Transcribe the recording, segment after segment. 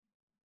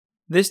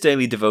This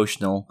daily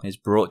devotional is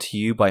brought to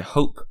you by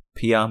Hope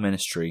PR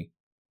Ministry.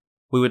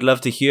 We would love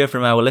to hear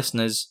from our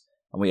listeners,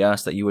 and we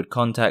ask that you would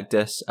contact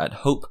us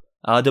at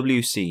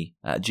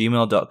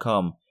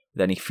hoperwc@gmail.com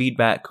with any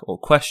feedback or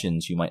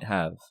questions you might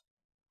have.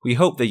 We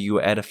hope that you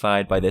are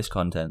edified by this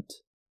content.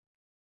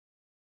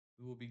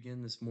 We will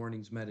begin this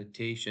morning's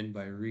meditation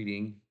by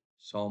reading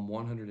Psalm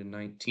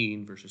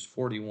 119, verses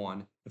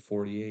 41 to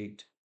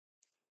 48.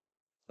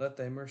 Let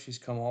thy mercies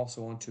come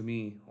also unto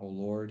me, O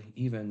Lord,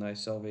 even thy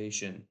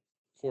salvation,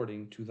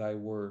 according to thy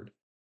word.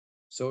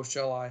 So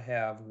shall I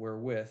have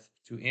wherewith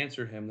to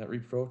answer him that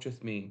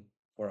reproacheth me,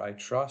 for I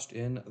trust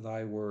in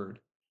thy word.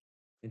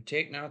 And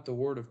take not the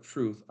word of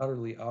truth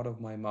utterly out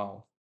of my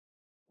mouth,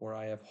 for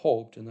I have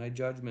hoped in thy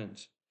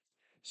judgments.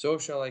 So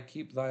shall I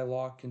keep thy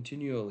law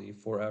continually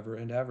forever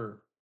and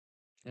ever.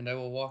 And I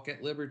will walk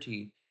at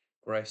liberty,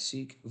 for I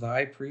seek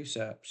thy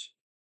precepts.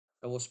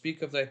 I will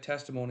speak of thy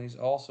testimonies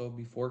also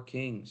before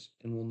kings,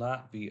 and will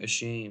not be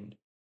ashamed.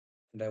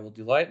 And I will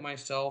delight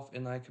myself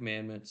in thy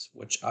commandments,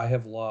 which I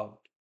have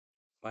loved.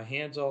 My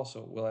hands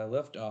also will I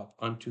lift up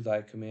unto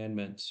thy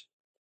commandments,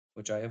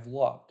 which I have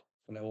loved,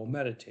 and I will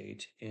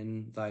meditate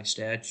in thy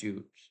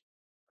statutes.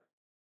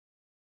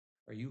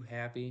 Are you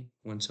happy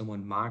when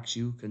someone mocks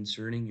you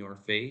concerning your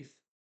faith?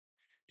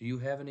 Do you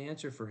have an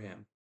answer for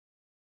him?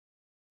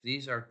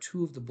 These are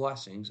two of the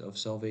blessings of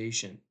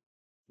salvation.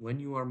 When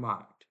you are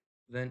mocked,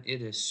 then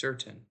it is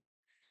certain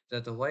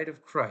that the light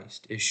of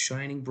Christ is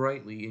shining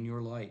brightly in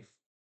your life.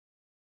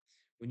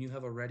 When you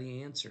have a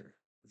ready answer,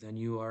 then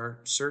you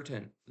are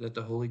certain that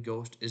the Holy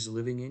Ghost is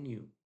living in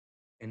you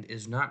and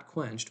is not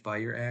quenched by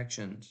your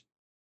actions.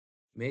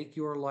 Make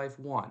your life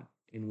one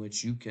in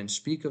which you can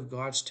speak of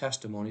God's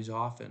testimonies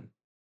often.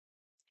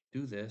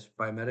 Do this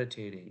by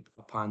meditating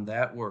upon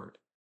that word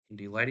and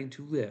delighting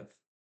to live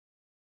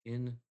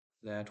in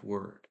that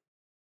word.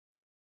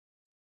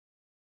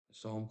 The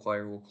Psalm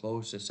Choir will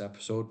close this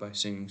episode by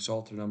singing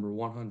Psalter number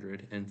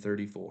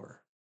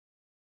 134.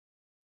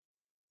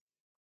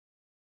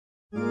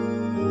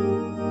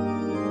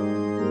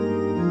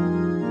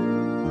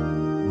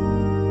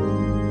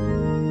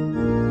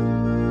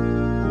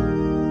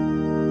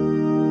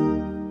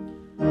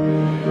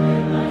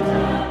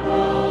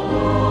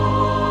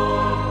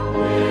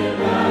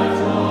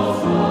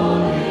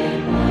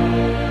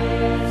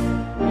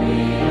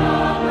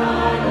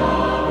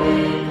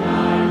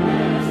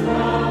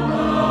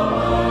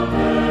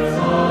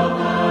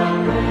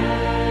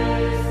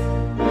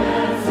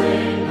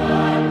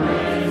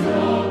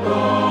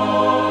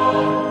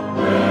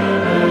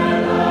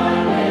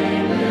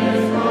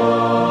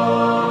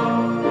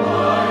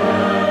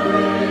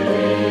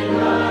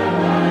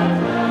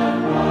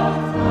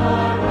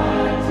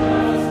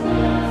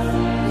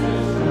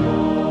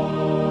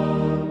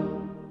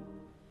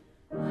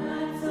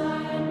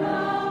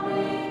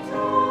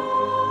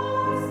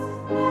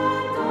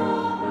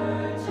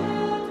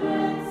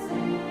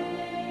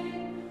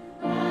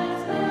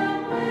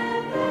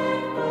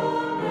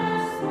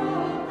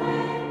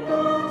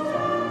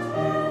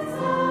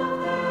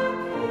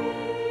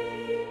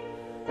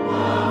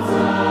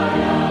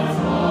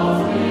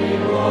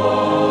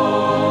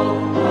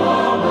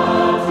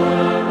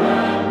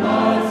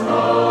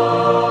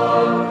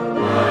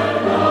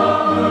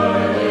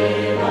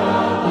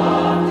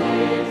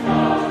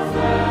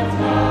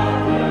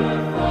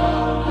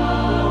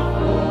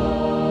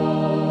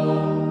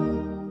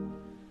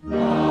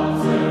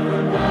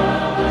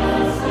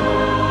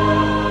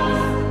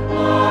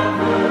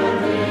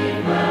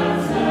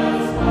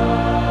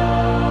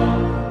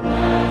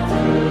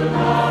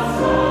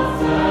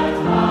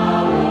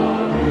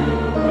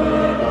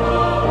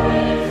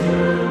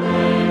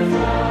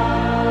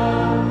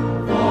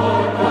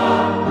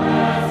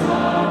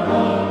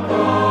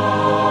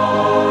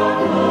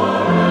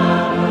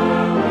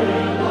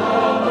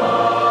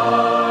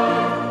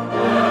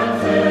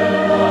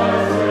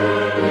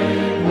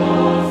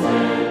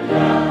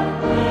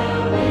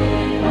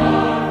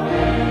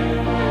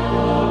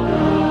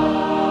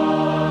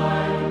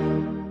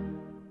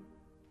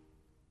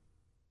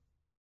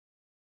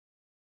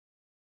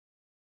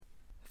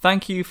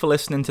 Thank you for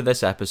listening to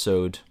this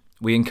episode.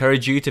 We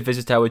encourage you to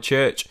visit our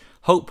church,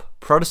 Hope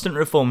Protestant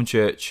Reformed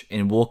Church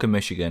in Walker,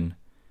 Michigan.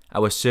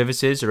 Our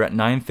services are at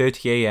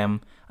 9:30 a.m.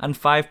 and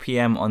 5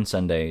 p.m. on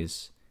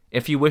Sundays.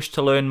 If you wish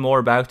to learn more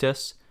about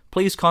us,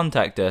 please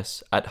contact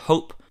us at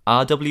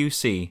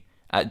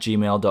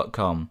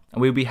hoperwc@gmail.com,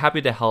 and we'll be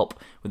happy to help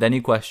with any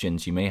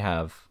questions you may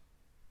have.